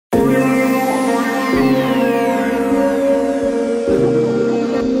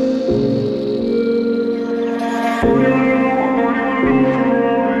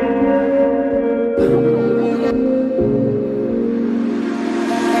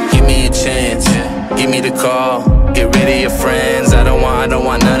chance. Give me the call, get rid of your friends. I don't want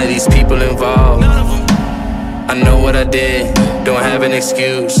none of these people involved. I know what I did, don't have an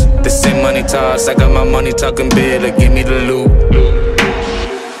excuse. The same money talks, I got my money talking big, like give me the loot.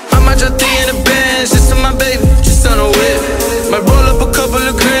 I might drop 3 in the bands, just on my baby, just on a whip. Might roll up a couple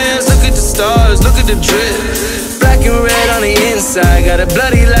of grams, look at the stars, look at the drip. Black and red on the inside, got it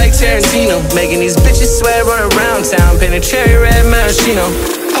bloody like Tarantino. Making these bitches swear, run around town, painted cherry red maraschino.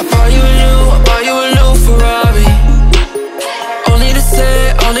 I bought you a new Ferrari. Only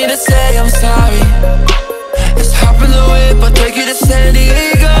to say I'm sorry. Let's hop in the whip, I'll take you to San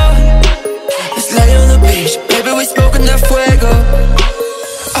Diego. Let's lay on the beach, baby, we smoking that fuego.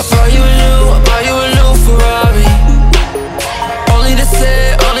 I bought you a new Ferrari. Only to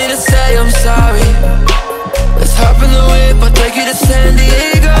say I'm sorry. Let's hop in the whip, I'll take you to San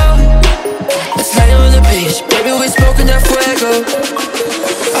Diego. Let's lay on the beach, baby, we smoking that fuego.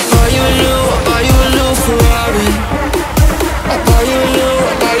 I bought you a new Ferrari. I bought you a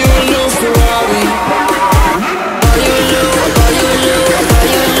new Ferrari.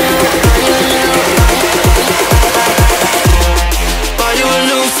 Buy you a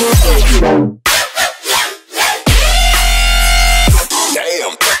new Ferrari.